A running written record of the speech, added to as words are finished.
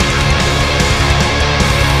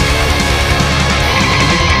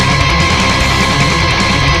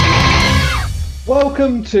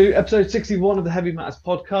Welcome to episode 61 of the Heavy Matters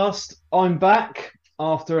podcast. I'm back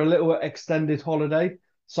after a little extended holiday,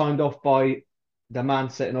 signed off by the man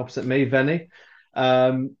sitting opposite me, Venny.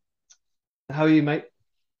 Um, how are you, mate?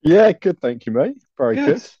 Yeah, good. Thank you, mate. Very Good,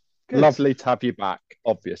 good. good. Lovely to have you back,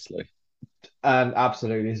 obviously. And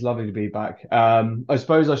absolutely, it's lovely to be back. I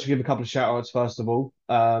suppose I should give a couple of shout outs first of all.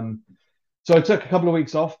 So I took a couple of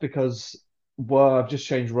weeks off because I've just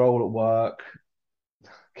changed role at work.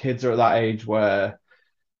 Kids are at that age where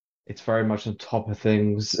it's very much on top of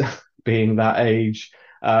things, being that age.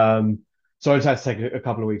 Um, so I just had to take a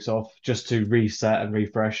couple of weeks off just to reset and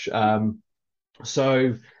refresh.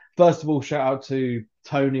 So first of all, shout out to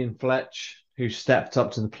Tony and Fletch who stepped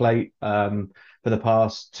up to the plate for the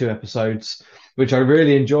past two episodes, which I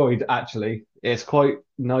really enjoyed. Actually, it's quite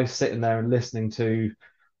nice sitting there and listening to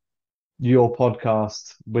your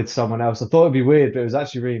podcast with someone else. I thought it'd be weird, but it was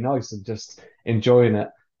actually really nice and just enjoying it.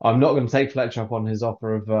 I'm not going to take Fletch up on his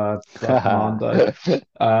offer of Black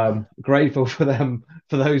Commando. Grateful for them,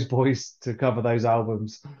 for those boys to cover those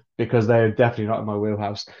albums because they're definitely not in my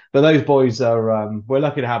wheelhouse. But those boys are, we're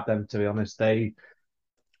lucky to have them, to be honest. They,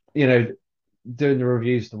 you know, doing the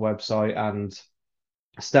reviews for the website and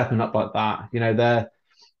stepping up like that,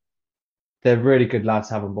 they're really good lads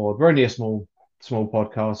to have on board. We're only a small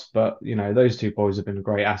podcast, but those two boys have been a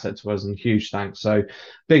great asset to us, and huge thanks. So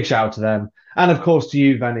big shout out to them, and of course to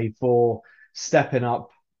you, Venny, for stepping up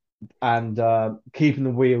and keeping the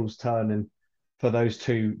wheels turning for those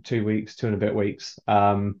two weeks, two and a bit weeks.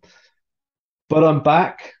 But I'm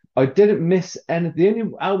back. I didn't miss any. The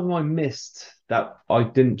only album I missed that I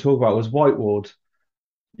didn't talk about was White Ward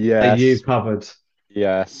that you Yes, covered.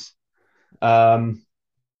 yes. Um,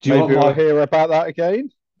 do you want Maybe we'll my hear about that again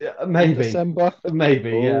Yeah, in maybe, December. maybe,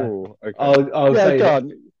 yeah. Oh, okay. I'll Yeah, say go that. on,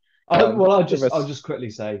 go on. Give I'll us. just quickly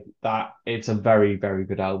say that it's a very, very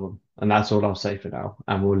good album, and that's all I'll say for now,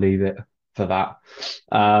 and we'll leave it for that.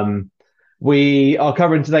 Um, we are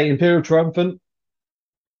covering today Imperial Triumphant,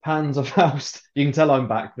 Panzerfaust. You can tell I'm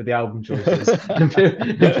back with the album choices.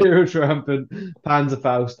 Imperial Triumphant,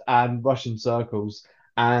 Panzerfaust, and Russian Circles,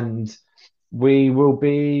 and we will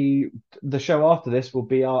be the show after this will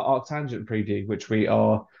be our Arctangent preview, which we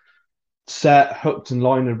are set, hooked and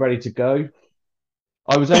lined and ready to go.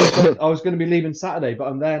 I was going to be leaving Saturday, but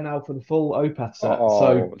I'm there now for the full Opeth set. So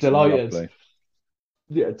Oh, it's delighted. lovely.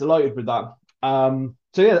 Yeah, delighted with that.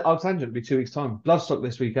 So yeah, our tangent will be 2 weeks' time. Bloodstock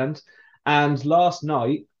this weekend. And last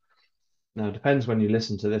night, now it depends when you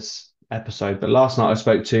listen to this episode, but last night I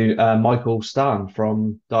spoke to Michael Starn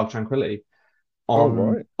from Dark Tranquillity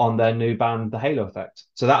Oh, on right. their new band, The Halo Effect.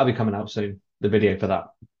 So that'll be coming out soon, the video for that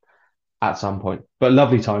at some point. But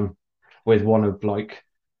lovely time with one of like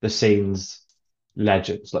the scene's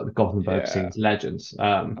legends, like the Gothenburg Yeah, scene's legends.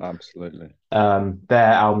 absolutely.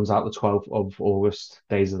 Their album's out the 12th of August,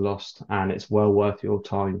 Days of Lost, and it's well worth your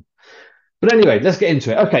time. But anyway, let's get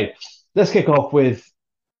into it. Okay, let's kick off with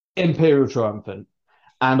Imperial Triumphant.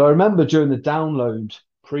 And I remember during the download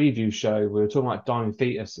preview show, we were talking about Dying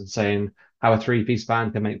Fetus and saying how a three-piece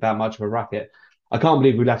band can make that much of a racket. I can't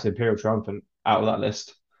believe we left Imperial Triumphant out of that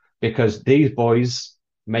list because these boys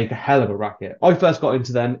make a hell of a racket. I first got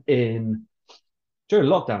into them in during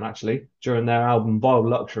lockdown, actually, during their album Vile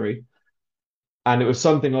Luxury. And it was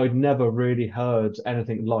something I'd never really heard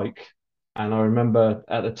anything like. And I remember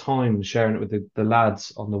at the time sharing it with the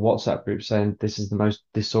lads on the WhatsApp group saying, this is the most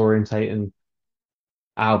disorientating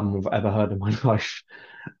album I've ever heard in my life.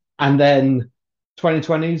 And then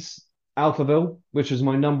 2020's Alphaville, which was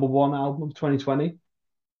my number one album of 2020,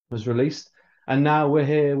 was released. And now we're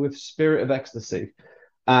here with Spirit of Ecstasy.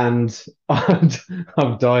 And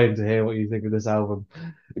I'm dying to hear what you think of this album.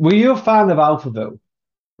 Were you a fan of Alphaville?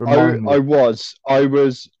 I Remind I me. was I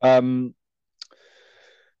was and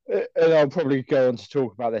I'll probably go on to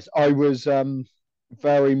talk about this. I was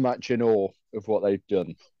very much in awe of what they've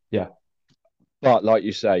done. Yeah. But like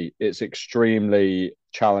you say, it's extremely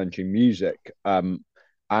challenging music.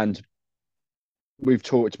 And we've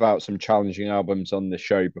talked about some challenging albums on the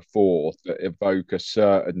show before that evoke a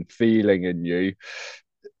certain feeling in you.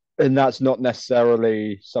 And that's not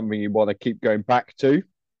necessarily something you want to keep going back to.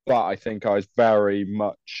 But I think I was very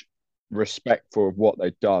much respectful of what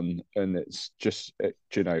they've done. And it's just,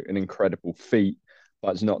 an incredible feat.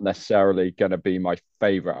 But it's not necessarily going to be my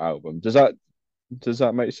favorite album. Does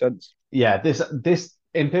that make sense? Yeah, this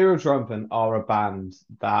Imperial Triumphant are a band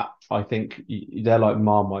that I think they're like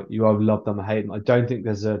Marmite. You either love them or hate them. I don't think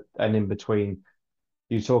there's an in between.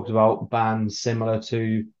 You talked about bands similar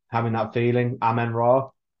to having that feeling. Amen Ra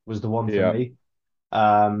was the one for Yeah. me.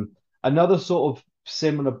 Another sort of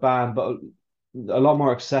similar band, but a lot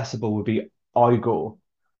more accessible would be Igor.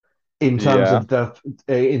 in terms Yeah. of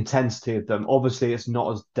the intensity of them. Obviously, it's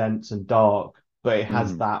not as dense and dark, but it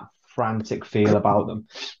has Mhm. that frantic feel about them.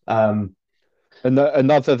 Um, And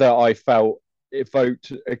another that I felt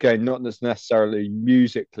evoked, again, not as necessarily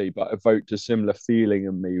musically, but evoked a similar feeling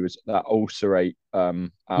in me, was that Ulcerate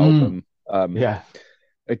mm, album. Um, yeah,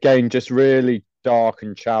 Again, just really dark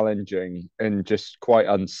and challenging and just quite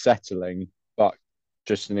unsettling, but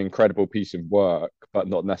just an incredible piece of work, but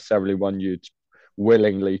not necessarily one you'd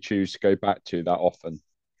willingly choose to go back to that often.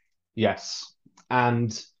 yes.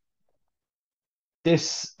 And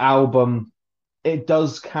this album, it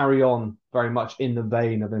does carry on very much in the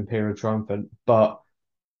vein of Imperial Triumphant, but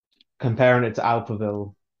comparing it to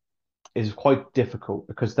Alphaville is quite difficult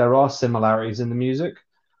because there are similarities in the music.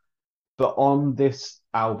 But on this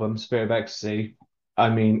album, Spirit of Ecstasy, I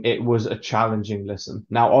mean, it was a challenging listen.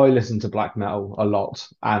 Now, I listen to black metal a lot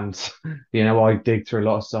and, I dig through a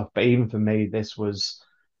lot of stuff. But even for me, this was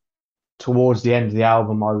towards the end of the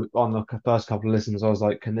album. On the first couple of listens, I was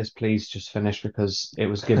like, can this please just finish? Because it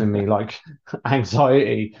was giving me like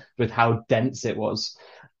anxiety with how dense it was.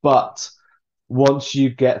 But once you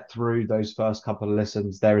get through those first couple of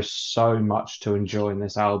listens, there is so much to enjoy in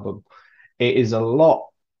this album. It is a lot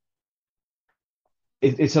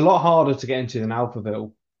it's a lot harder to get into than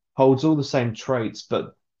Alphaville. Holds all the same traits,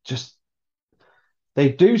 but just they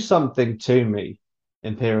do something to me.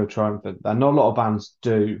 Imperial Triumphant that not a lot of bands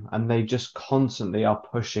do, and they just constantly are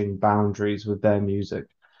pushing boundaries with their music.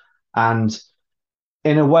 And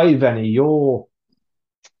in a way, Venny, your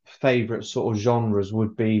favorite sort of genres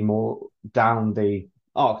would be more down the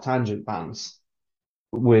arctangent bands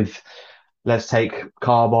with let's take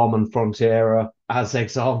Car Bomb and Frontiera as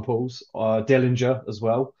examples, Dillinger as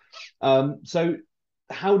well. So,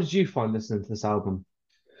 how did you find listening to this album?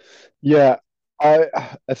 Yeah, I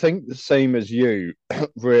think the same as you,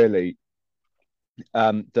 really.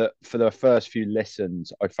 That for the first few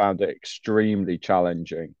listens, I found it extremely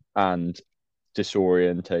challenging and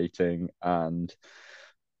disorientating. And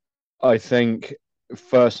I think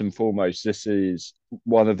first and foremost, this is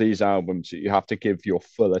one of these albums that you have to give your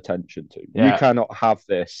full attention to. You Yeah. cannot have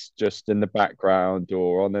this just in the background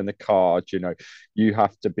or on in the card. You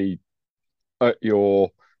have to be at your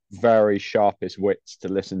very sharpest wits to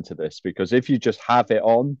listen to this, because if you just have it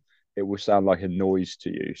on, it will sound like a noise to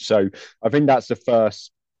you. So I think that's the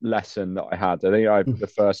first lesson that I had. I think the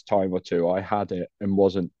first time or two I had it and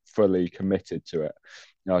wasn't fully committed to it.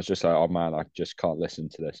 I was just like, oh man, I just can't listen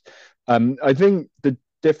to this. I think the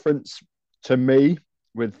difference to me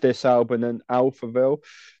with this album and Alphaville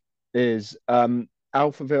is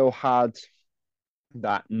Alphaville had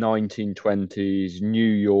that 1920s New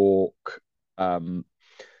York um,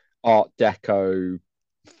 Art Deco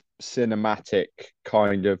cinematic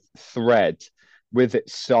kind of thread with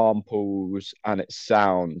its samples and its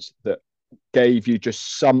sounds that gave you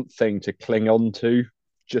just something to cling on to,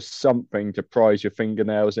 just something to prise your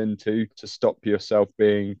fingernails into to stop yourself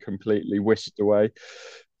being completely whisked away.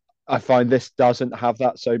 I find this doesn't have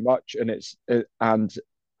that so much, and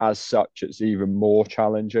as such, it's even more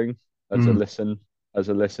challenging as a Mm.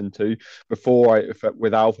 listen to. Before,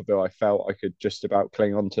 with Alphaville, I felt I could just about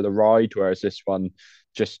cling on to the ride, whereas this one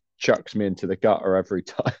just chucks me into the gutter every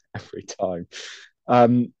time. Every time.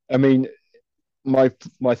 I mean,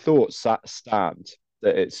 my thoughts stand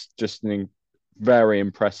that it's just very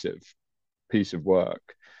impressive piece of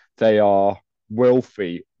work. They are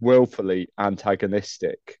willfully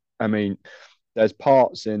antagonistic. I mean, there's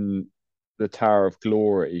parts in the Tower of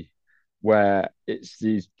Glory where it's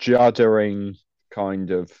these juddering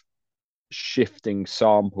kind of shifting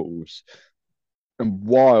samples and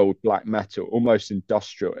wild black metal, almost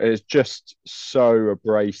industrial. It's just so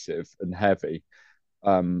abrasive and heavy.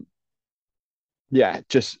 Um, yeah,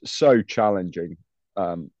 just so challenging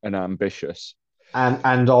and ambitious.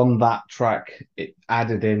 And on that track, it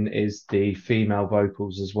added in is the female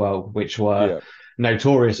vocals as well, which were Yeah.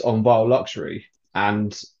 notorious on Vile Luxury,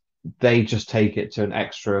 and they just take it to an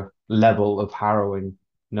extra level of harrowingness.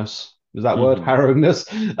 Is that word Mm-hmm. harrowingness?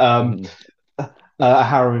 Mm-hmm. A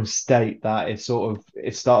harrowing state that is sort of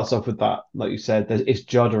it starts off with that, like you said, it's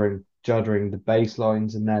juddering the bass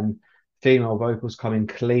lines, and then female vocals coming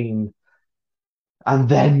clean, and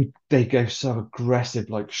then they go so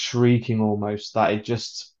aggressive, like shrieking almost, that it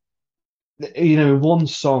just one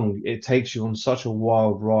song it takes you on such a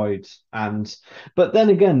wild ride. And but then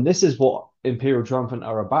again, this is what Imperial Triumphant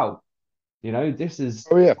are about. This is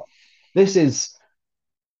Oh yeah. this is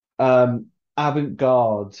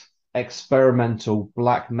avant-garde experimental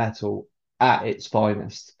black metal at its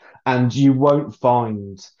finest, and you won't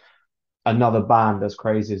find another band as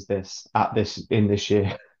crazy as this in this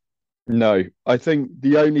year. No, I think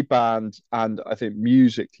the only band, and I think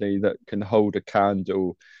musically, that can hold a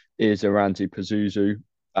candle is Aranti Pazuzu,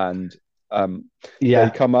 and um, they Yeah.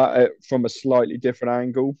 come at it from a slightly different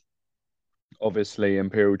angle. Obviously,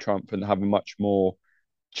 Imperial Triumphant have a much more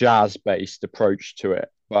jazz-based approach to it,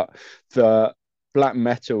 but the black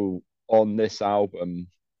metal on this album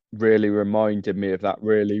really reminded me of that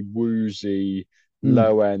really woozy, Mm.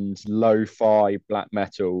 low-end, lo-fi black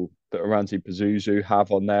metal that Aranti Pazuzu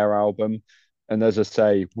have on their album. And as I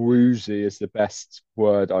say, woozy is the best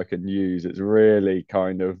word I can use. It's really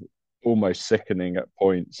kind of almost sickening at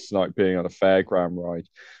points, like being on a fairground ride.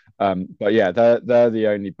 But yeah, they're the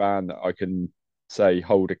only band that I can say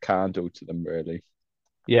hold a candle to them, really.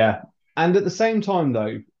 Yeah. And at the same time,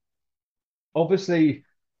 though, obviously,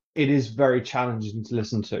 it is very challenging to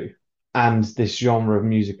listen to, and this genre of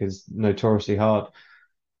music is notoriously hard.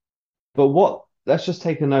 But what? Let's just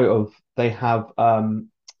take a note of they have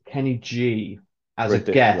Kenny G as a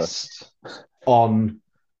Ridiculous. guest on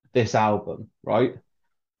this album, right?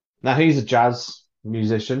 Now he's a jazz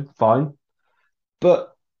musician, fine.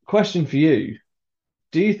 But question for you: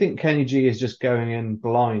 do you think Kenny G is just going in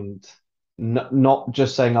blind, not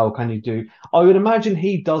just saying, "Oh, can you do?" I would imagine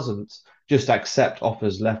he doesn't just accept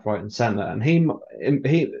offers left, right, and center, and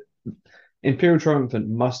he Imperial Triumphant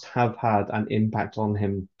must have had an impact on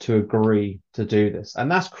him to agree to do this, and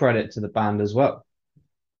that's credit to the band as well.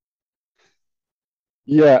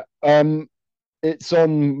 Yeah, it's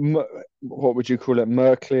on what would you call it?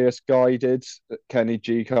 Merciless Guided. Kenny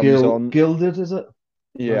G comes on. Gilded, is it?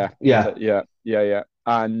 Yeah, is Yeah, it? Yeah, yeah, yeah.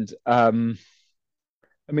 And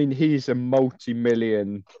I mean, he's a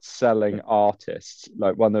multi-million selling artist,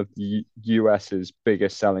 like one of the US's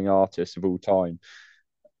biggest selling artists of all time.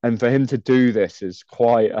 And for him to do this is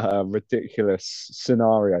quite a ridiculous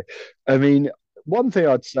scenario. I mean, one thing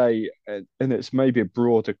I'd say, and it's maybe a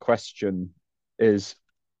broader question, is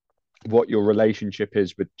what your relationship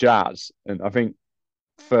is with jazz. And I think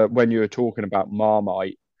for when you were talking about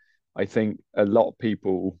Marmite, I think a lot of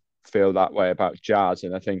people feel that way about jazz.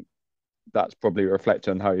 And I think that's probably reflected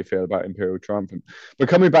on how you feel about Imperial Triumphant. But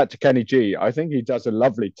coming back to Kenny G, I think he does a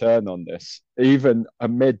lovely turn on this, even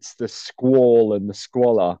amidst the squall and the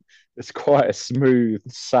squalor. It's quite a smooth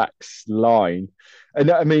sax line. And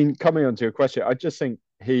I mean, coming on to your question, I just think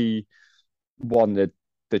he wanted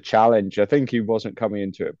the challenge. I think he wasn't coming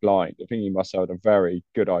into it blind. I think he must have had a very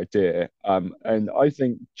good idea. And I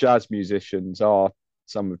think jazz musicians are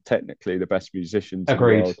some of technically the best musicians in the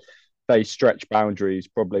agreed. world. They stretch boundaries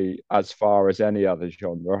probably as far as any other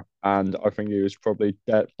genre, and I think he was probably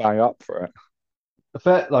bang up for it.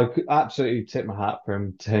 Fair, like absolutely tip my hat for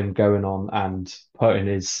him to him going on and putting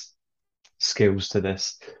his skills to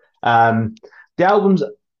this. Um, the album's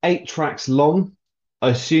 8 tracks long. I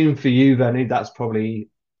assume for you, Venny, that's probably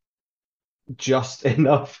just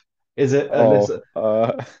enough. Is it?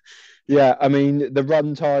 Oh, yeah. I mean, the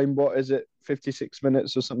runtime, what is it, 56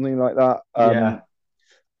 minutes or something like that? Yeah,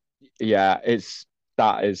 Yeah, it's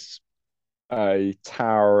that is a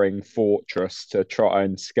towering fortress to try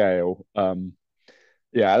and scale.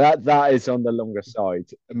 Yeah, that is on the longer side.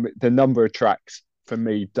 The number of tracks for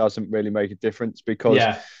me doesn't really make a difference because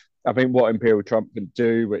yeah, I think what Imperial Trumpet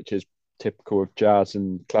do, which is typical of jazz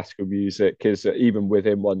and classical music, is that even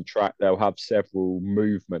within one track they'll have several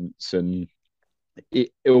movements, and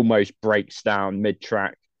it almost breaks down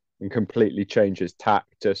mid-track and completely changes tack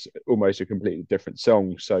to almost a completely different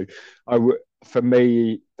song. So for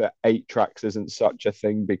me, the 8 tracks isn't such a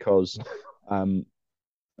thing because, um,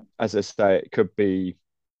 as I say, it could be,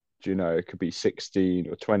 it could be 16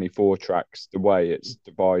 or 24 tracks. The way it's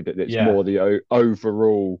divided, it's yeah, more the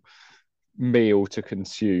overall meal to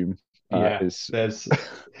consume. yeah. Is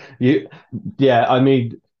You, yeah. I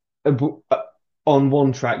mean, on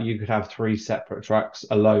one track you could have 3 separate tracks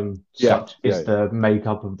alone. Yeah, Such yeah, is yeah. the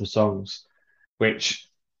makeup of the songs, which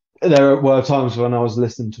there were times when I was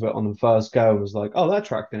listening to it on the first go and was like, "Oh, that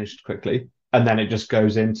track finished quickly," and then it just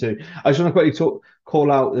goes into. I just want to quickly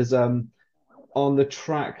call out. There's on the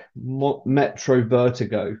track Metro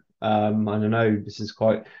Vertigo. I don't know, this is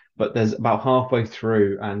quite, but there's about halfway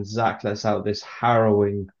through, and Zach lets out this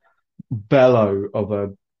harrowing bellow of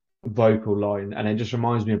a vocal line, and it just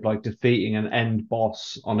reminds me of like defeating an end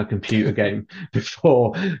boss on a computer game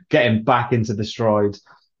before getting back into the stride.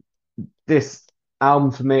 This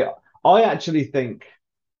album for me, I actually think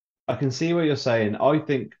I can see what you're saying. I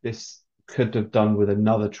think this could have done with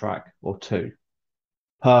another track or two,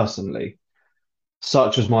 personally.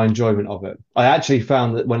 Such was my enjoyment of it. I actually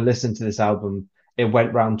found that when listening to this album, it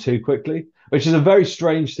went round too quickly, which is a very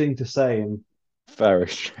strange thing to say. And Very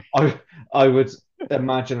strange. I would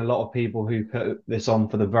imagine a lot of people who put this on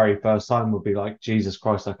for the very first time would be like, Jesus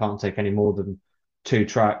Christ, I can't take any more than two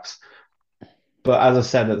tracks. But as I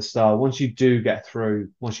said at the start, once you do get through,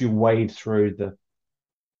 once you wade through the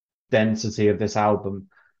density of this album,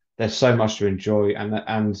 there's so much to enjoy.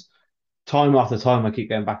 And time after time, I keep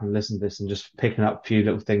going back and listening to this and just picking up a few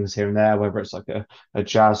little things here and there, whether it's like a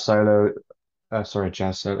jazz solo, sorry,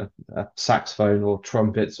 jazz solo, a saxophone or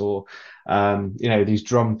trumpets or, these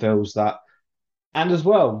drum fills that. And as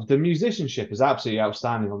well, the musicianship is absolutely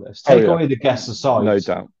outstanding on this. Oh Take yeah, away the guests aside, no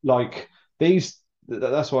doubt. like these,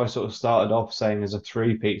 that's why I sort of started off saying as a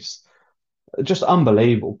three piece, just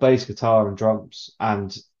unbelievable bass guitar and drums,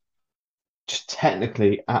 and just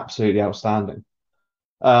technically absolutely outstanding.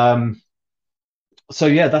 Um, so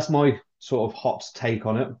yeah, that's my sort of hot take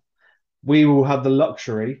on it. We will have the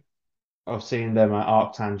luxury of seeing them at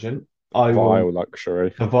Arctangent. I will. Vile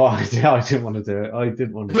luxury. I didn't want to do it. I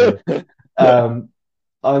didn't want to do it. Um,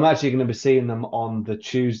 I'm actually going to be seeing them on the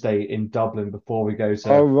Tuesday in Dublin before we go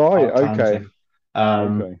Oh to right, okay, Arctangent.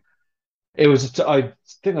 Um, okay. it was. I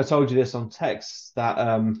think I told you this on text that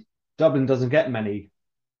Dublin doesn't get many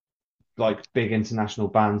like big international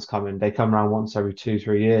bands coming. They come around once every 2,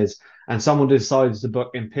 3 years, and someone decides to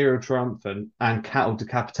book Imperial Triumphant and Cattle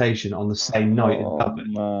Decapitation on the same night in Oh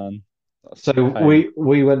Dublin. man, that's So a pain.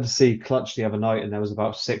 we went to see Clutch the other night, and there was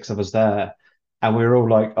about six of us there, and we were all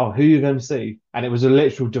like, "Oh, who are you going to see?" And it was a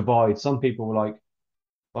literal divide. Some people were like,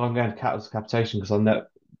 "Well, I'm going to Cattle Decapitation because I know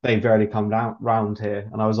they barely come down round here,"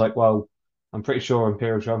 and I was like, "Well, I'm pretty sure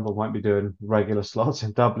Imperial Triumphant won't be doing regular slots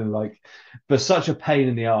in Dublin." Like, but such a pain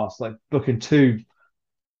in the ass, like booking two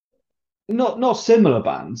not similar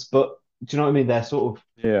bands, but do you know what I mean? They're sort of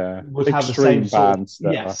Yeah, would have the same extreme sort of bands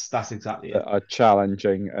yes, that's exactly that it. are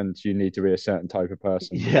challenging, and you need to be a certain type of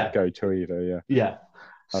person to Yeah, go to either. Yeah, yeah.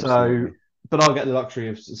 So, absolutely. but I'll get the luxury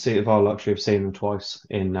of see the luxury of seeing them twice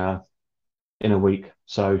in a week.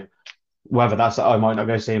 So whether that's I might not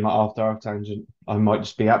go see him after our tangent, I might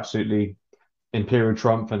just be absolutely Imperial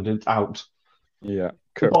Triumphant and out. Yeah,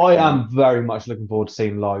 But I cooked, mate. am very much looking forward to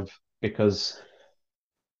seeing live because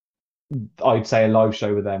I'd say a live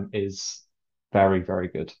show with them is very, very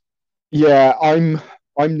good. Yeah,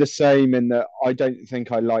 I'm the same in that I don't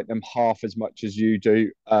think I like them half as much as you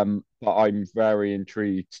do. But I'm very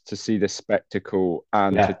intrigued to see the spectacle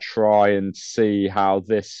and to Yeah, try and see how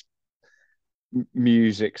this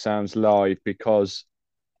music sounds live because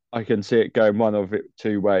I can see it going one of it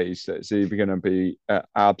two ways. That it's either going to be an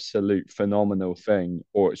absolute phenomenal thing,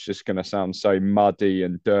 or it's just going to sound so muddy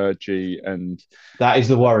and dirgy. And that is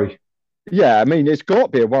the worry. yeah, I mean, it's got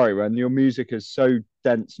to be a worry when your music is so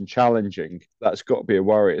dense and challenging. That's got to be a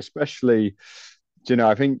worry, especially.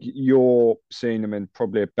 I think you're seeing them in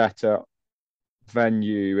probably a better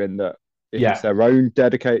venue in that if it's Yeah, their own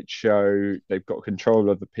dedicated show, they've got control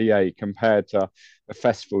of the PA compared to a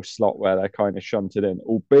festival slot where they're kind of shunted in,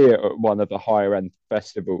 albeit at one of the higher end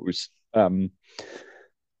festivals.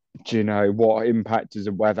 Do you know what impact does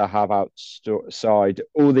the weather have outside?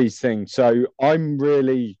 All these things. So I'm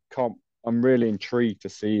really intrigued to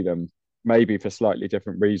see them, maybe for slightly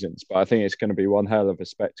different reasons, but I think it's going to be one hell of a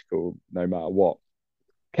spectacle no matter what.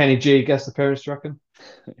 Kenny G guest appearance, do you reckon?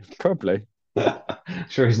 Probably.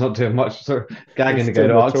 Sure, he's not doing much. Sort of gagging He's to go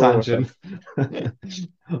to doing the tour with them. Arctangent.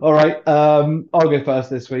 All right, I'll go first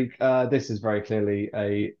this week. This is very clearly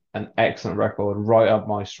a an excellent record, right up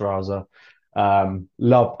my Strasser.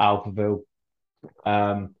 Love Alphaville.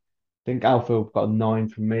 I think Alphaville got a 9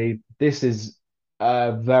 from me. This is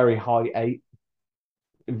a very high 8,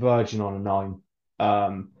 Virgin on a 9.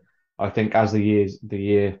 Um, I think as the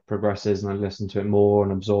year progresses and I listen to it more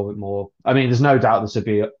and absorb it more. I mean, there's no doubt this would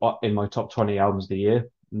be in my top 20 albums of the year.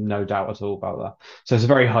 No doubt at all about that. So it's a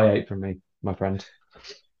very high 8 from me, my friend.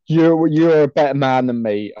 You're a better man than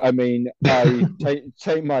me. I mean, I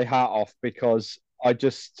take my hat off because I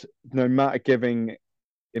just no matter giving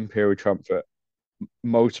Imperial Trumpet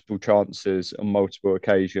multiple chances on multiple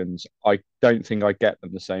occasions, I don't think I get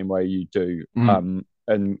them the same way you do. Mm,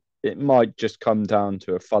 And it might just come down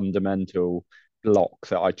to a fundamental block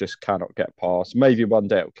that I just cannot get past. Maybe one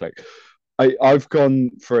day it'll click. I've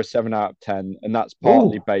gone for a 7 out of 10, and that's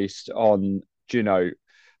partly oh, based on, you know,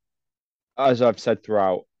 as I've said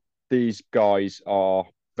throughout, these guys are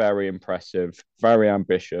very impressive, very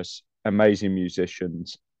ambitious, amazing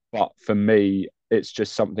musicians. But for me, it's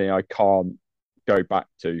just something I can't go back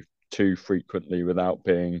to too frequently without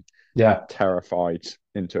being yeah. terrified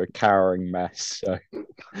into a cowering mess. So,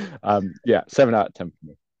 yeah, 7 out of 10 for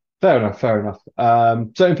me. Fair enough, fair enough.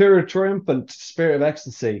 So Imperial Triumphant, Spirit of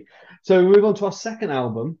Ecstasy. So we move on to our second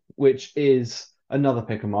album, which is another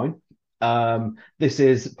pick of mine. This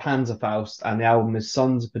is Panzerfaust, and the album is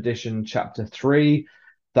Sons of Perdition, Chapter 3,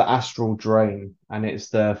 The Astral Drain, and it's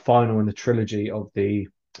the final in the trilogy of the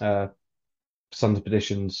uh, Sons of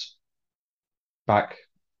Perdition's back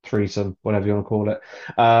threesome, whatever you want to call it.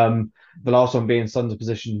 The last one being Sons of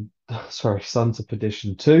Perdition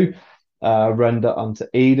 2, Render Unto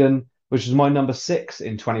Eden, which is my number 6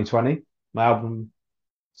 in 2020, my album.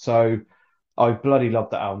 So I bloody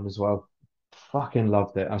loved that album as well. Fucking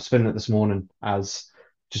loved it. I was spinning it this morning as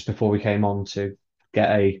just before we came on to get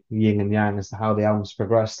a yin and yang as to how the album's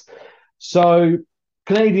progressed. So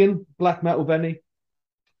Canadian black metal, Benny,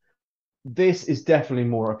 this is definitely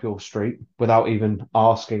more up your street without even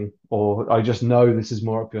asking, or I just know this is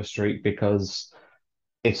more up your street because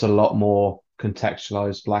it's a lot more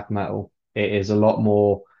contextualized black metal. It is a lot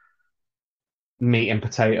more meat and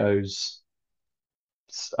potatoes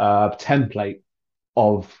template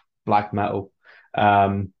of black metal.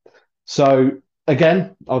 Um, so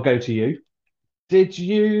again, I'll go to you. Did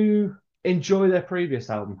you enjoy their previous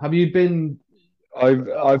album? Have you been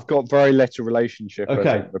I've got very little relationship, I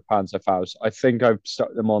okay? think, with Panzerfaust. I think I've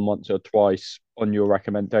stuck them on once or twice on your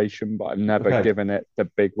recommendation, but I've never Okay, given it the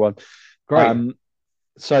big one. great. Um,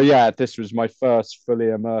 so yeah, this was my first fully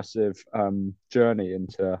immersive journey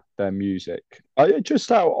into their music. I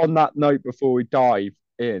just out on that note before we dive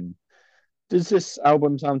in, does this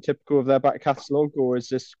album sound typical of their back catalogue, or is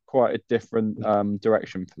this quite a different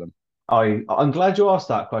direction for them? I'm glad you asked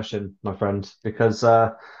that question, my friend, because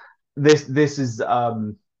this is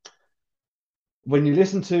when you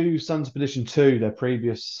listen to Sons of Perdition 2, their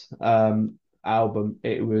previous album,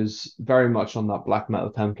 it was very much on that black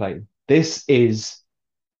metal template. This is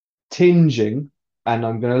tinging, and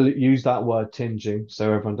I'm going to use that word tinging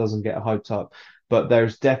so everyone doesn't get hyped up, but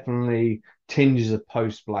there's definitely tinges of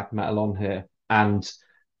post black metal on here and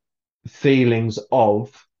feelings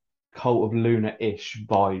of Cult of Luna ish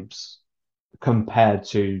vibes compared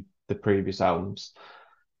to the previous albums.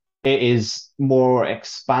 It is more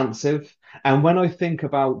expansive. And when I think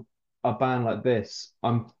about a band like this,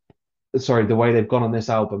 I'm sorry, the way they've gone on this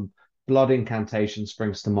album, Blood Incantation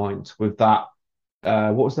springs to mind with that.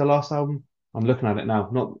 What was their last album? I'm looking at it now.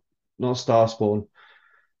 Not Starspawn.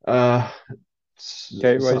 Uh,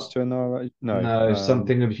 Gateways to Annihilation? No. no,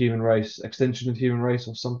 something of human race, extinction of human race,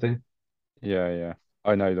 or something. Yeah, yeah.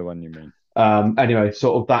 I know the one you mean. Anyway,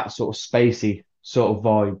 sort of that sort of spacey sort of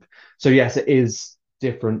vibe. So yes, it is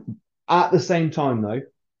different. At the same time, though,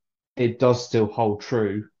 it does still hold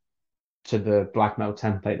true to the black metal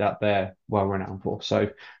template that they're well renowned for. So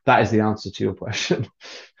that is the answer to your question.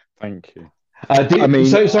 Thank you. I mean,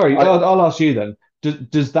 So sorry, I I'll ask you then.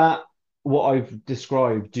 Does that what I've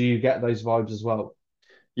described? Do you get those vibes as well?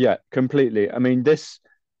 yeah, completely. I mean, this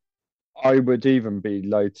I would even be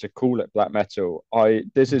loath to call it black metal. I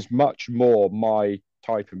This is much more my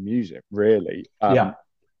type of music, really. Yeah.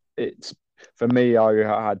 It's for me. I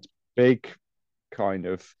had big kind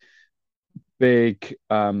of big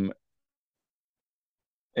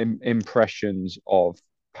impressions of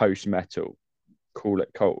post metal. Call it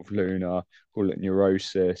Cult of Luna, call it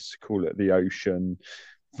Neurosis, call it The Ocean.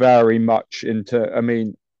 Very much into. I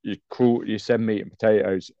mean, you said meat and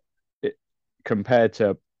potatoes. It, compared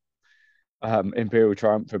to Imperial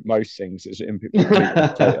Triumphant, most things is meat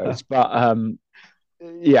and potatoes. But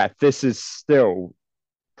yeah, this is still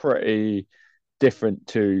pretty different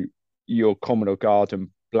to your Commodore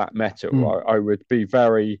Garden black metal. Mm. I would be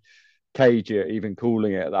very cagey at even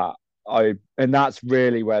calling it that. And that's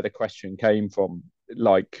really where the question came from.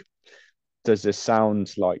 Like, does this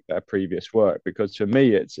sound like their previous work? Because for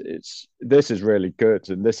me, it's this is really good,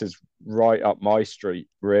 and this is right up my street,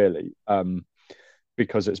 really.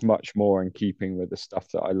 Because it's much more in keeping with the stuff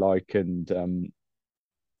that I like, and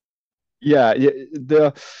yeah,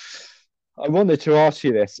 the I wanted to ask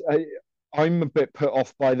you this. I'm a bit put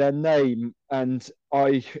off by their name, and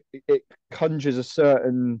I it conjures a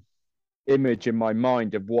certain image in my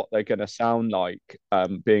mind of what they're going to sound like,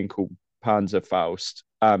 being called Panzerfaust.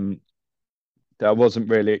 I wasn't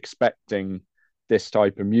really expecting this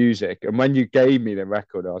type of music, and when you gave me the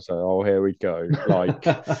record, I was like, "Oh, here we go!" Like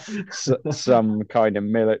some kind of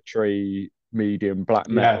military medium black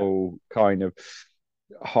Yeah. metal kind of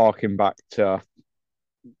harking back to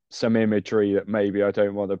some imagery that maybe I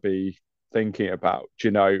don't want to be thinking about,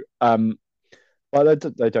 you know.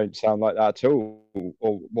 But they don't sound like that at all,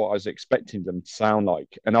 or what I was expecting them to sound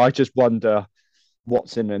like. And I just wonder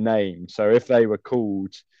what's in the name. So if they were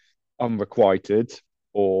called Unrequited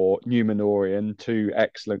or Numenorian, two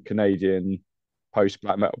excellent Canadian post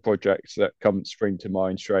black metal projects that come spring to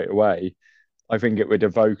mind straight away, I think it would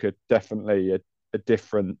evoke definitely a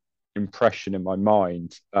different impression in my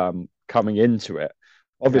mind coming into it.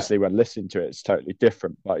 Yeah, Obviously, when listening to it, it's totally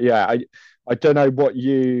different. But yeah, I don't know what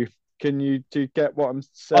you can you do get what I'm I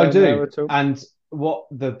saying there do. at all? And what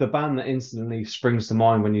the band that instantly springs to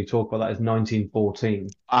mind when you talk about that is 1914.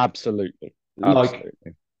 Absolutely, Like,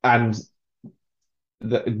 absolutely. and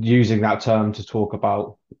using that term to talk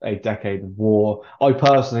about a decade of war. I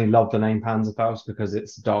personally love the name Panzerfaust because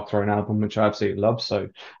it's a Dark Throne album, which I absolutely love. So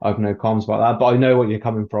I have no qualms about that. But I know what you're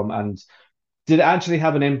coming from. And did it actually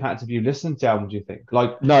have an impact if you listened to the album, do you think?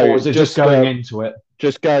 Like, or No, was it just going into it?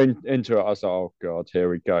 just going into it, I was like, oh god, here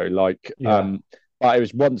we go. Like, Yeah. but it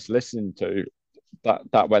was once listening to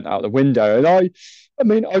that went out the window. And I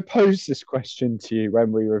mean, I posed this question to you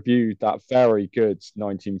when we reviewed that very good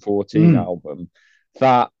 1914 Mm, album,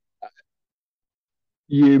 that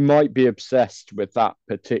you might be obsessed with that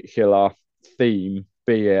particular theme,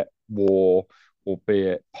 be it war or be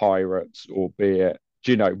it pirates or be it,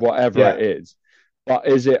 you know, whatever yeah. it is. But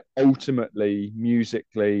is it ultimately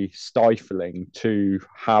musically stifling to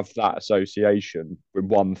have that association with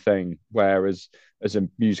one thing? Whereas as a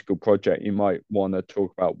musical project, you might want to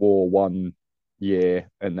talk about war 1 year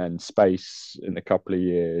and then space in a couple of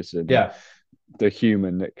years and Yeah. the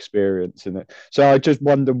human experience in it. So I just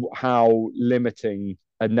wonder how limiting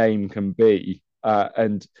a name can be.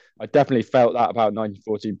 And I definitely felt that about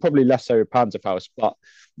 1914, probably less so with Panzerfaust. But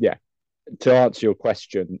yeah, to answer your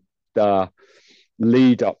question, the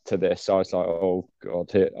lead up to this, I was like, oh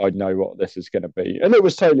God, I know what this is going to be. And it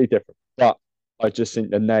was totally different. But I just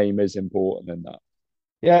think the name is important in that.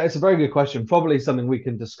 Yeah, it's a very good question. Probably something we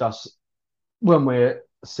can discuss when we're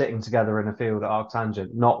sitting together in a field at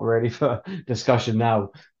Arctangent. Not really for discussion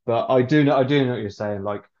now, but I do know what you're saying.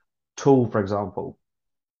 Like Tool, for example,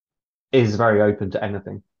 is very open to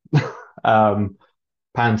anything. um,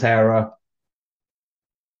 Pantera,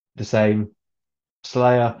 the same.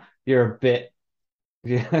 Slayer, you're a bit,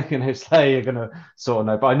 Slayer, you're gonna sort of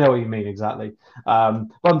know, but I know what you mean exactly. But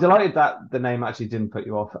I'm delighted that the name actually didn't put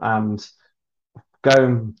you off. And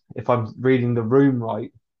going, if I'm reading the room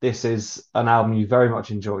right, this is an album you very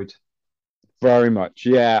much enjoyed. Very much.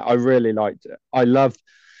 Yeah, I really liked it.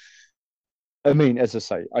 I mean, as I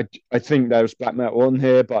say, I think there's black metal on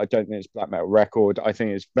here, but I don't think it's black metal record. I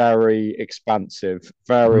think it's very expansive,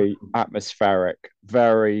 very Mm. atmospheric,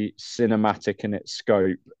 very cinematic in its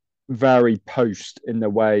scope, very post in the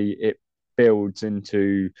way it builds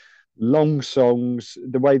into long songs.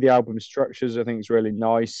 The way the album structures, I think, is really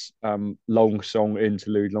nice. Long song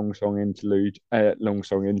interlude, long song interlude, long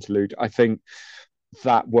song interlude. I think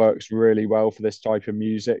that works really well for this type of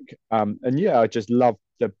music. And yeah, I just love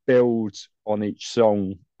the build on each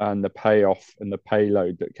song and the payoff and the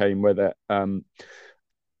payload that came with it.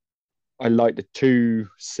 I like the two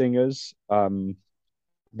singers, the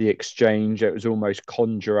exchange. It was almost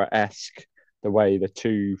Conjurer esque the way the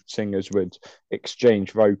two singers would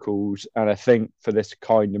exchange vocals. And I think for this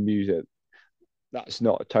kind of music, that's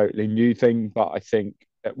not a totally new thing, but I think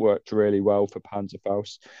it worked really well for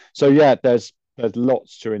Panzerfaust. So yeah, there's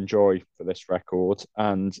lots to enjoy for this record,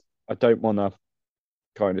 and I don't want to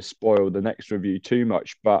kind of spoil the next review too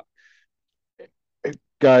much, but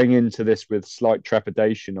going into this with slight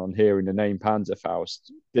trepidation on hearing the name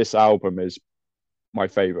Panzerfaust, this album is my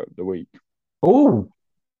favorite of the week. Oh,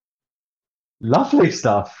 lovely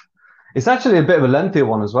stuff. It's actually a bit of a lengthier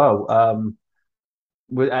one as well.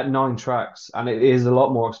 At 9 tracks, and it is a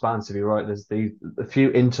lot more expansive. You're right. There's a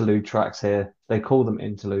few interlude tracks here. They call them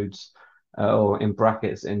interludes, or in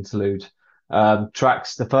brackets interlude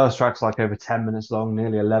tracks. The first track's like over 10 minutes long,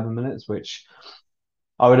 nearly 11 minutes, which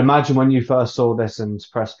I would imagine when you first saw this and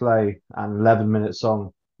press play, an 11-minute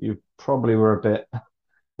song, you probably were a bit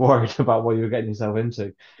worried about what you were getting yourself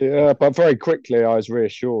into. Yeah, but very quickly I was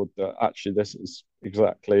reassured that actually this is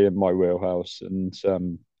exactly in my wheelhouse, and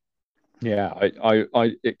yeah,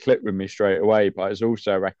 it clicked with me straight away. But it's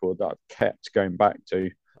also a record that I've kept going back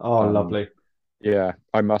to. Oh, Um, lovely. yeah,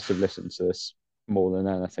 I must have listened to this more than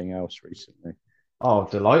anything else recently. Oh,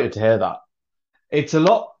 delighted to hear that. It's a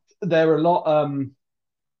lot. They're a lot.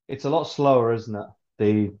 It's a lot slower, isn't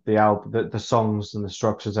it? The album, the songs and the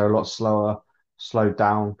structures are a lot slower, slowed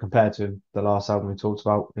down compared to the last album we talked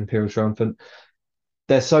about, Imperial Triumphant.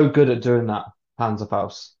 They're so good at doing that,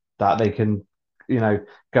 Panzerfaust, that they can, you know,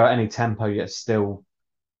 go at any tempo yet still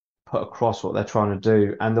put across what they're trying to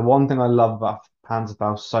do. And the one thing I love about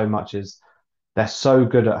Panzerfaust so much is they're so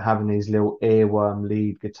good at having these little earworm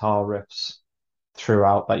lead guitar riffs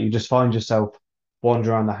throughout that you just find yourself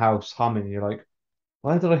wandering around the house humming. You're like,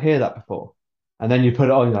 why did I hear that before? And then you put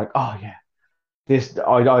it on, you're like, oh yeah,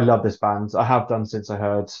 I love this band. I have done since I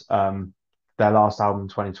heard their last album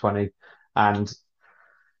 2020. And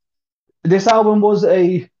this album was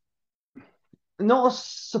a not a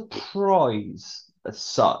surprise as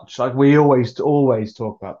such. Like we always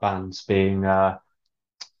talk about bands being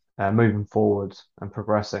moving forward and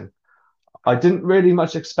progressing. I didn't really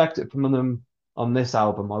much expect it from them on this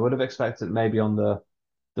album. I would have expected maybe on the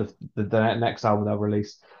next album they'll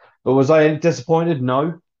release. But was I disappointed?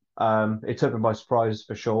 No. It took me by surprise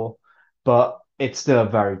for sure, but it's still a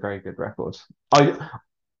very, very good record.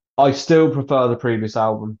 I still prefer the previous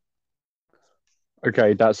album.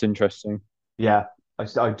 Okay, that's interesting. Yeah,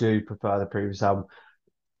 I do prefer the previous album.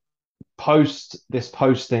 Post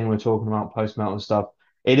thing we're talking about, post metal and stuff,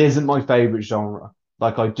 it isn't my favorite genre.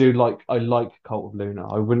 Like I like Cult of Luna.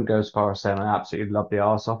 I wouldn't go as far as saying I absolutely love the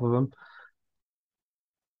arse off of them.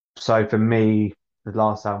 So for me, the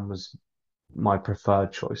last album was my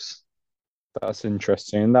preferred choice. That's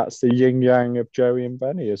interesting. And that's the yin yang of Joey and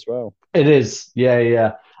Benny as well. It is, yeah,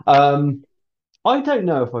 yeah. I don't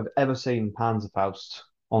know if I've ever seen Panzerfaust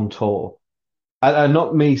on tour.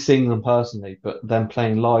 Not me seeing them personally, but them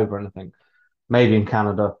playing live or anything. Maybe in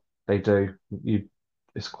Canada they do.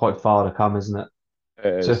 It's quite far to come, isn't it?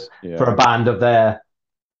 It To is, for a yeah. band of their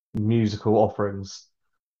musical offerings.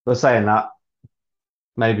 But saying that,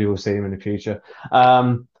 maybe we'll see them in the future.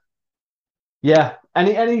 Yeah.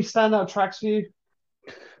 Any standout tracks for you?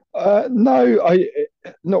 No, I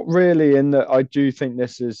not really. In that, I do think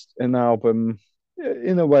this is an album,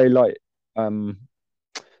 in a way, like um,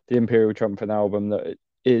 the Imperial Trumpet album, that it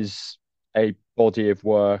is a body of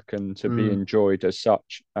work and to be Mm. enjoyed as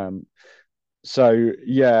such. So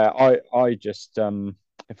yeah, I just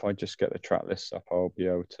if I just get the track list up, I'll be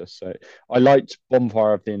able to say I liked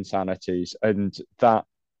Bonfire of the Insanities, and that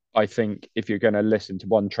I think if you're going to listen to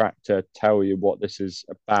one track to tell you what this is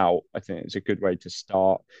about, I think it's a good way to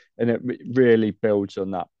start, and it really builds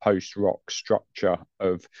on that post rock structure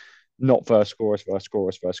of not verse chorus verse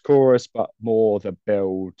chorus verse chorus, but more the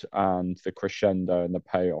build and the crescendo and the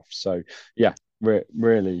payoff. So yeah,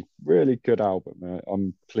 really, really good album.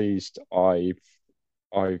 I'm pleased I've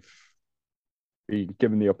been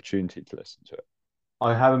given the opportunity to listen to it.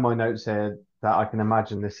 I have in my notes here that I can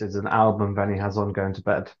imagine this is an album Benny has on going to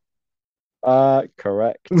bed.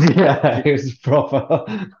 Correct. Yeah, it was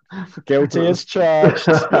proper. Guilty as charged.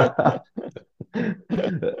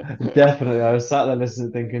 Definitely. I was sat there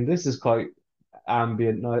listening, thinking this is quite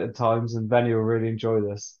ambient night at times, and Benny will really enjoy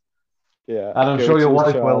this. Yeah, And I'm sure your guilty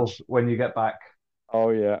as wife will charged. when you get back. Oh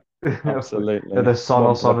yeah, With the absolutely.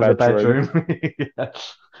 Sonos One for the on in the bedroom. bedroom. Yeah,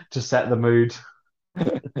 to set the mood.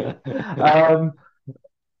 Um,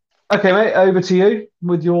 okay, mate, over to you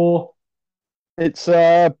with your. It's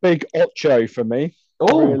a big ocho for me.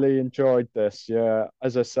 Oh, Really enjoyed this. Yeah,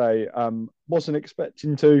 as I say, wasn't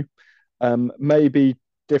expecting to. Maybe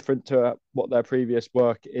different to what their previous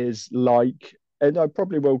work is like, and I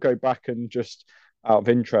probably will go back and just out of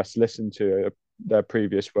interest listen to their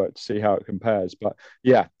previous work to see how it compares. But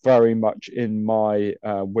yeah, very much in my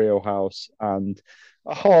wheelhouse and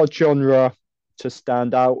a hard genre to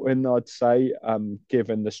stand out in, I'd say,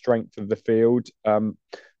 given the strength of the field.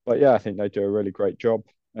 But yeah, I think they do a really great job,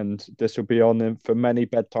 and this will be on them for many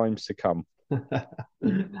bedtimes to come.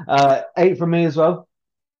 eight from me as well.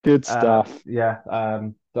 Good stuff. Yeah,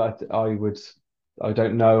 but I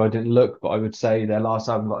don't know, I didn't look, but I would say their last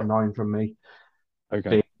album got a nine from me,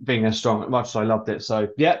 Okay. being as strong, much as I loved it. So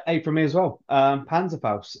yeah, eight from me as well.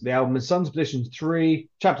 Panzerfaust, the album is Sons of Perdition 3,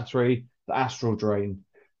 Chapter 3, The Astral Drain.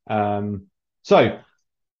 So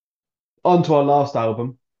on to our last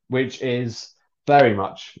album, which is very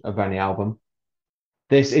much a Venny album.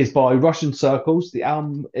 This is by Russian Circles. The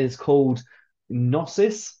album is called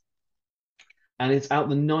Gnosis, and it's out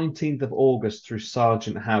the 19th of August through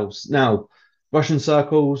Sargent House. Now, Russian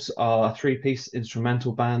Circles are a three-piece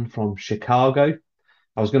instrumental band from Chicago.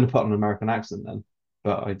 I was going to put on an American accent then,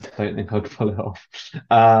 but I don't think I'd pull it off.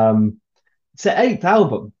 It's their eighth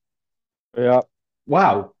album. Yeah.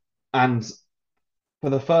 Wow. And for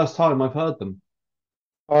the first time, I've heard them.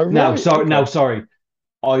 Oh, right. Okay. Sorry.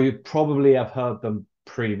 I probably have heard them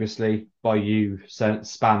previously by you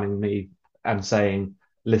spamming me and saying,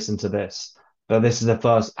 listen to this. But this is the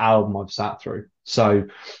first album I've sat through. So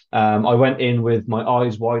I went in with my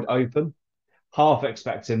eyes wide open, half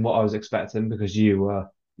expecting what I was expecting because you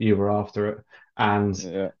were after it, and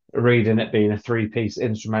Yeah. reading it being a three-piece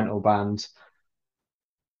instrumental band.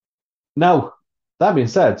 Now, that being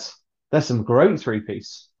said, there's some great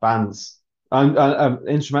three-piece bands,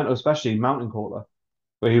 instrumental, especially Mountain Caller,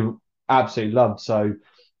 where he absolutely loved. So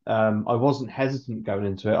I wasn't hesitant going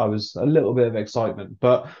into it. I was a little bit of excitement,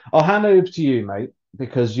 but I'll hand over to you, mate,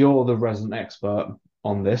 because you're the resident expert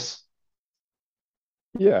on this.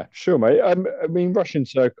 Yeah, sure, mate. I mean, Russian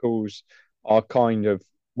circles are kind of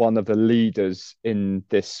one of the leaders in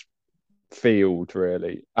this field,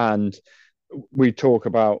 really. And we talk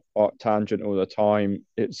about Arctangent all the time.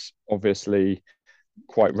 It's obviously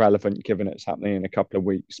quite relevant given it's happening in a couple of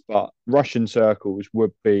weeks. But Russian Circles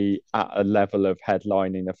would be at a level of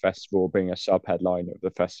headlining the festival, being a sub headliner of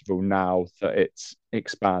the festival now that it's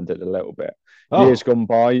expanded a little bit. Years Oh, gone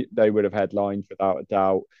by, they would have headlined without a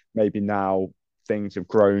doubt. Maybe now things have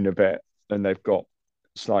grown a bit and they've got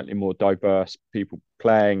slightly more diverse people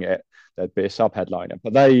playing it. There'd be a sub headliner,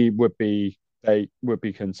 but they would be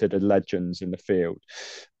considered legends in the field.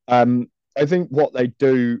 I think what they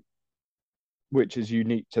do, which is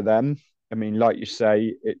unique to them. I mean, like you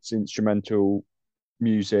say, it's instrumental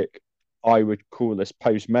music. I would call this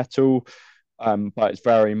post metal, but it's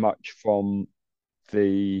very much from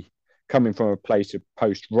the coming from a place of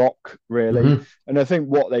post rock, really. mhm. And I think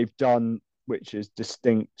what they've done, which is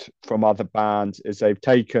distinct from other bands, is they've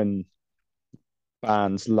taken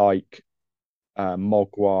bands like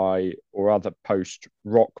Mogwai or other post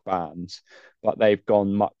rock bands, but they've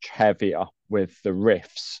gone much heavier with the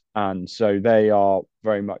riffs. And so they are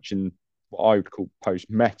very much in what I would call post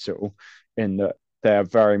metal, in that they're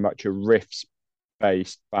very much a riffs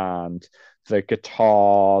based band. The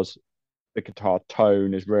guitars, the guitar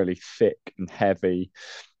tone is really thick and heavy.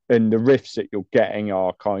 And the riffs that you're getting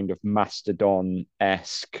are kind of Mastodon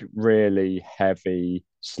esque, really heavy,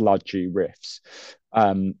 sludgy riffs.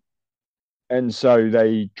 Um, and so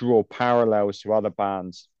they draw parallels to other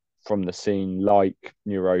bands from the scene like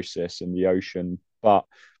Neurosis and The Ocean, but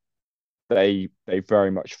they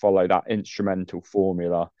very much follow that instrumental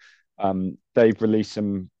formula. They've released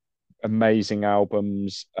some amazing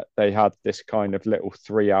albums. They had this kind of little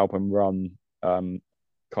 3 album run,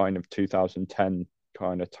 kind of 2010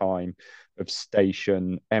 kind of time of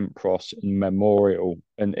Station, Empros, and Memorial,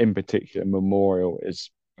 and in particular, Memorial is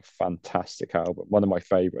a fantastic album, one of my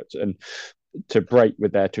favorites. And to break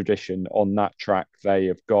with their tradition on that track, they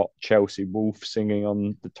have got Chelsea Wolfe singing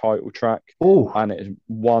on the title track, Oh, and it is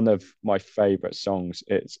one of my favorite songs.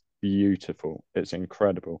 It's beautiful, it's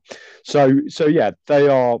incredible. So yeah, they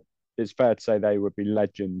are. It's fair to say they would be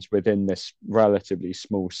legends within this relatively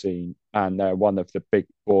small scene, and they're one of the big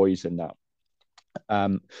boys in that.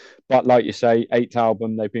 Um, but like you say, eighth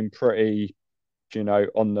album, they've been pretty,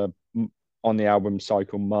 on the album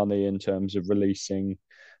cycle money in terms of releasing.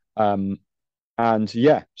 Um, and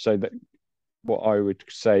yeah, so that what I would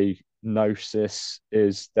say Gnosis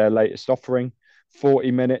is their latest offering,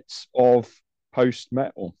 40 minutes of post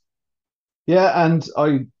metal. yeah. And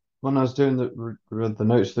when I was doing the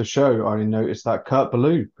notes of the show, I noticed that Kurt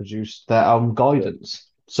Ballou produced their album Guidance.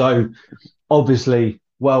 So obviously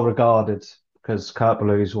well regarded because Kurt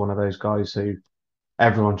Ballou is one of those guys who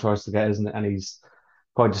everyone tries to get, isn't it? And he's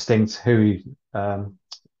quite distinct who he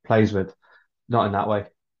plays with. Not in that way.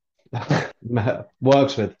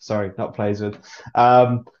 Works with, sorry, not plays with.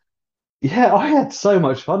 Um, yeah, I had so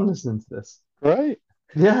much fun listening to this. Great,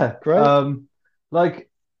 Yeah. great. Like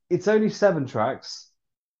it's only 7 tracks.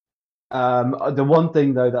 The one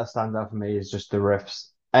thing though that stands out for me is just the riffs.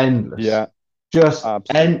 Endless. Yeah, Just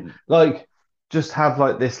and absolutely. like just have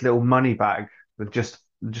like this little money bag with just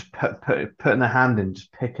putting a hand in,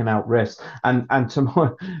 just picking out riffs. And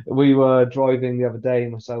tomorrow we were driving the other day,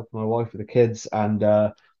 myself and my wife with the kids, and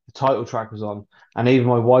the title track was on, and even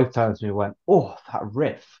my wife turned to me and went, "Oh, that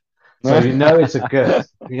riff." So you know it's a good,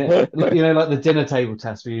 yeah, like the dinner table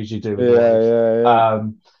test we usually do with the Yeah, wife. yeah, yeah.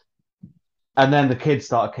 Um, and then the kids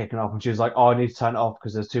started kicking off, and she was like, "Oh, I need to turn it off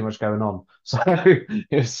because there's too much going on." So it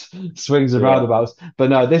was swings and Yeah, roundabouts. But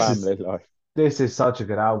no, family life. this is such a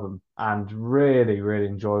good album and really, really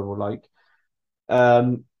enjoyable. Like,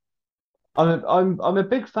 um, I'm a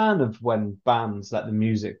big fan of when bands let the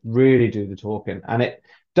music really do the talking, and it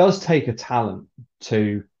does take a talent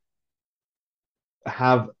to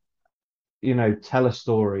have, tell a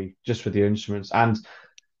story just with the instruments and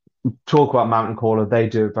talk about Mountain Caller. They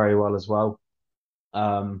do it very well as well.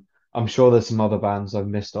 I'm sure there's some other bands I've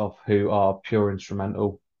missed off who are pure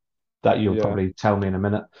instrumental that you'll Yeah, probably tell me in a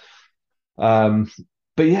minute. Um,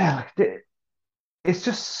 but yeah, it's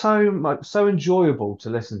just so enjoyable to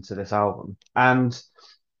listen to this album. And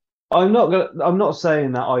I'm not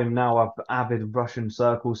saying that I'm now an avid Russian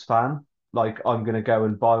Circles fan. Like I'm gonna go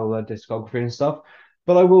and buy all their discography and stuff,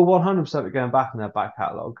 but I will 100% be going back in their back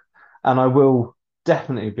catalogue, and I will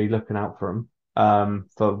definitely be looking out for them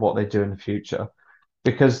for what they do in the future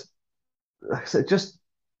because like I said, just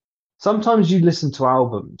sometimes you listen to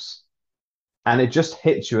albums and it just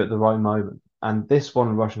hits you at the right moment. And this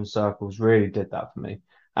one, Russian Circles, really did that for me.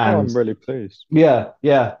 oh, And I'm really pleased. yeah,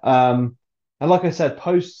 yeah. And like I said,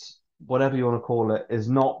 post. whatever you want to call it, is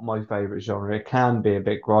not my favorite genre. It can be a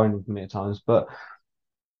bit grinding for me at times, but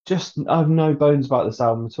just I've no bones about this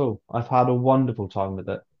album at all. I've had a wonderful time with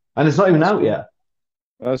it, and it's not even That's out good. yet.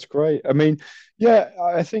 That's great. I mean, yeah,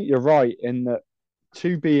 I think you're right in that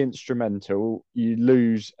to be instrumental, you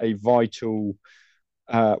lose a vital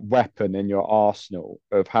weapon in your arsenal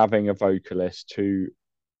of having a vocalist who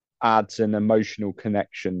adds an emotional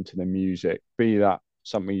connection to the music, be that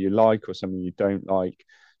something you like or something you don't like,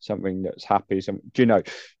 something that's happy. Something, do you know,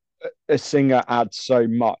 a singer adds so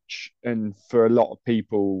much, and for a lot of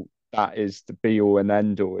people, that is the be all and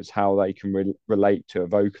end all, is how they can relate to a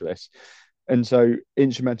vocalist. And so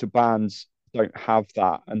instrumental bands don't have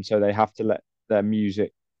that, and so they have to let their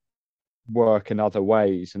music work in other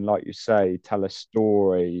ways, and like you say, tell a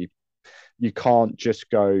story. You can't just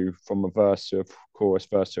go from a verse to a chorus,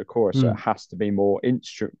 verse to a chorus. So it Hmm. has to be more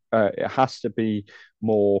it has to be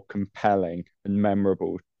more compelling and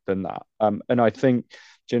memorable than that. And I think,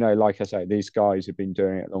 you know, like I say, these guys have been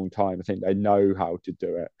doing it a long time. I think they know how to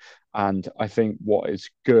do it. And I think what is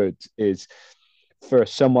good is for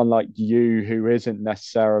someone like you who isn't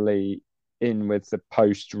necessarily in with the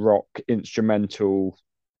post rock instrumental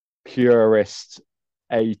purist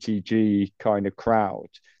ATG kind of crowd,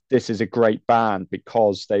 this is a great band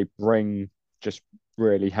because they bring just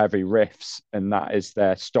really heavy riffs, and that is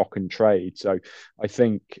their stock and trade. So I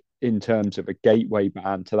think in terms of a gateway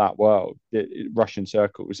band to that world, Russian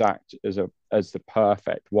Circles act as the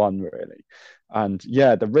perfect one, really. And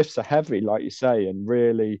yeah, the riffs are heavy, like you say, and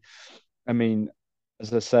really, I mean,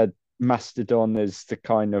 as I said, Mastodon is the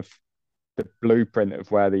kind of the blueprint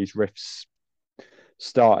of where these riffs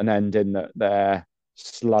start and end, in that they're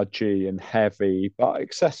sludgy and heavy, but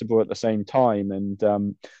accessible at the same time. And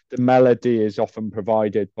the melody is often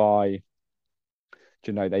provided by,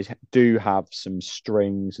 you know, they do have some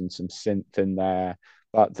strings and some synth in there,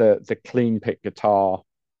 but the clean pick guitar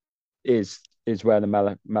is where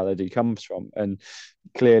the melody comes from. And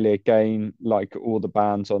clearly, again, like all the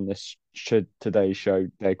bands on this today show,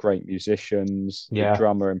 they're great musicians. The Yeah.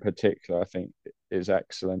 drummer in particular, I think, is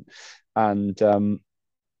excellent. And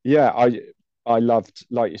yeah, I loved,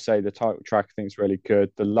 like you say, the title track. I think it's really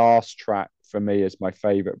good. The last track for me is my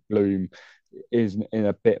favorite. Bloom is in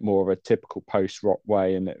a bit more of a typical post rock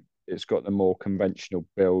way, and it's got the more conventional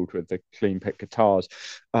build with the clean pick guitars.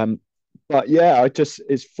 Um, but yeah, I just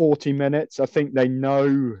it's 40 minutes. I think they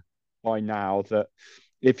know by now that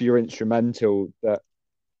if you're instrumental, that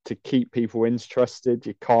to keep people interested,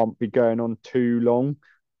 you can't be going on too long.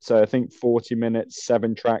 So I think 40 minutes,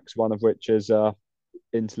 7 tracks, one of which is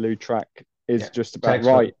interlude track, is Yeah. just about Takes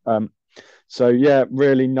it. right. So yeah,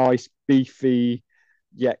 really nice, beefy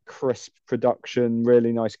yet crisp production,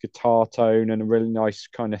 really nice guitar tone, and a really nice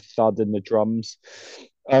kind of thud in the drums.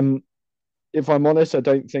 Um, if I'm honest, I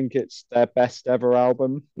don't think it's their best ever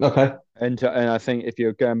album, Okay. and I think if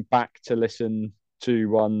you're going back to listen to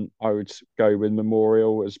one, I would go with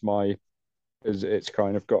Memorial as my, as it's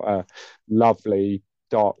kind of got a lovely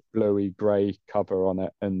dark bluey grey cover on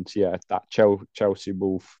it, and yeah, that Chelsea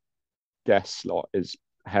Wolf guest slot is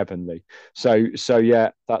heavenly. So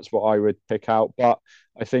yeah, that's what I would pick out. But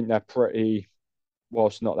I think they're pretty,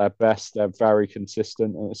 whilst not their best, they're very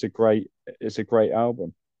consistent, and it's a great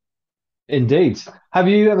album. Indeed. Have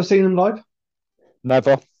you ever seen them live?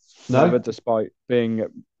 Never, never, No? despite being,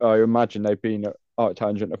 I imagine they've been at Art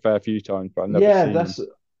Tangent a fair few times, but I've never Yeah, seen them. that's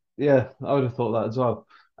yeah, I would have thought that as well.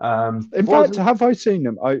 In fact, Wasn't have I seen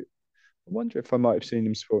them? I wonder if I might have seen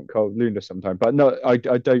them supporting Carl Luna sometime, but no, I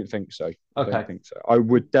don't think so. I don't okay. think so. I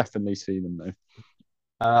would definitely see them though.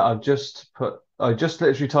 I just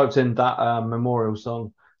literally typed in that Memorial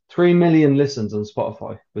song. 3 million listens on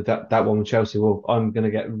Spotify with that one with Chelsea Wolf. I'm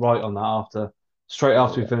gonna get right on that straight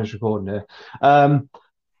after we Yeah. finish recording here.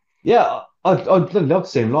 Yeah, I'd love to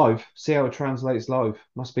see him live. See how it translates live.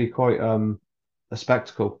 Must be quite a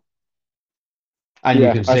spectacle. And you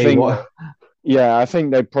Yeah, can see what. I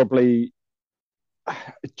think they probably,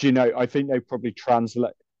 do you know, I think they probably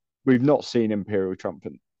translate. We've not seen Imperial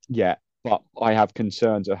Trumpet yet, but I have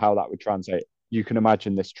concerns of how that would translate. You can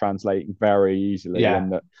imagine this translating very easily, Yeah,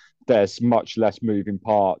 and that there's much less moving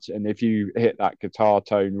parts. And if you hit that guitar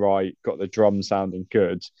tone right, got the drum sounding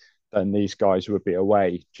good, then these guys would be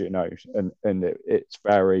away, do you know, and it's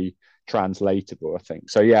very translatable, I think.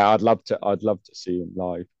 So yeah, I'd love to see them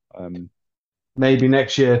live. Um, maybe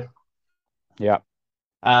next year. yeah,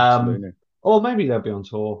 Um, absolutely. or maybe they'll be on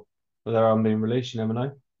tour with their album being released. You never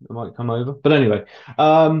know. They might come over. But anyway,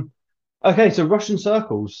 um, okay. So Russian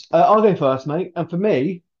Circles. I'll go first, mate. And for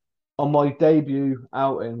me, on my debut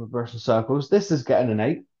outing with Russian Circles, this is getting an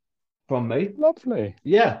 8 from me. Lovely.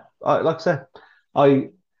 Yeah, like I said, I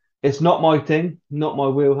It's not my thing, not my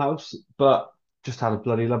wheelhouse, but just had a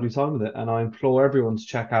bloody lovely time with it. And I implore everyone to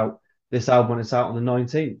check out this album when it's out on the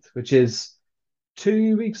 19th, which is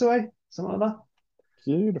 2 weeks away, something like that.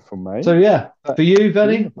 Beautiful, So mate. yeah, for you,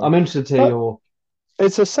 Benny, Beautiful. I'm interested to hear Uh, your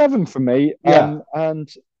it's a seven for me. yeah, And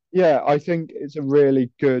yeah, I think it's a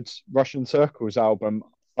really good Russian Circles album.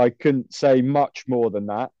 I couldn't say much more than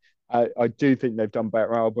that. I do think they've done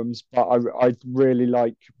better albums, but I really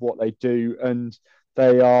like what they do, and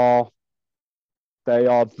they are they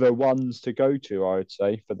are the ones to go to, I would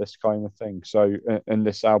say, for this kind of thing. So, and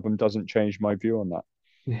this album doesn't change my view on that.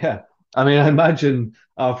 yeah. I mean, I imagine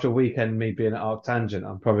after a weekend me being at Arctangent,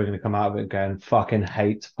 I'm probably going to come out of it going, fucking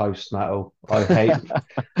hate post metal. I hate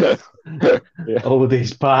Yeah, all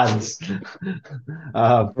these bands.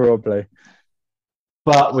 um, probably.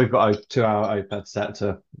 but we've got a 2 hour iPad set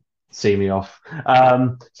to see me off.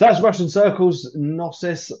 So that's Russian Circles,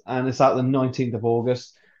 Gnosis, and it's out the 19th of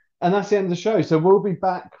August. And that's the end of the show. So we'll be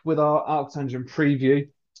back with our Arctangent preview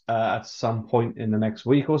at some point in the next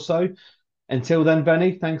week or so. Until then,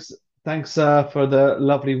 Benny, thanks for the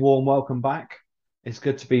lovely warm welcome back. It's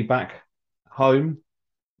good to be back home.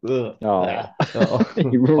 Ugh. Oh, Ah. Oh,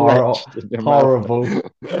 you retched in your mouth. horrible.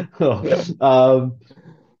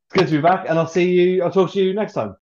 It's good to be back, and I'll talk to you next time.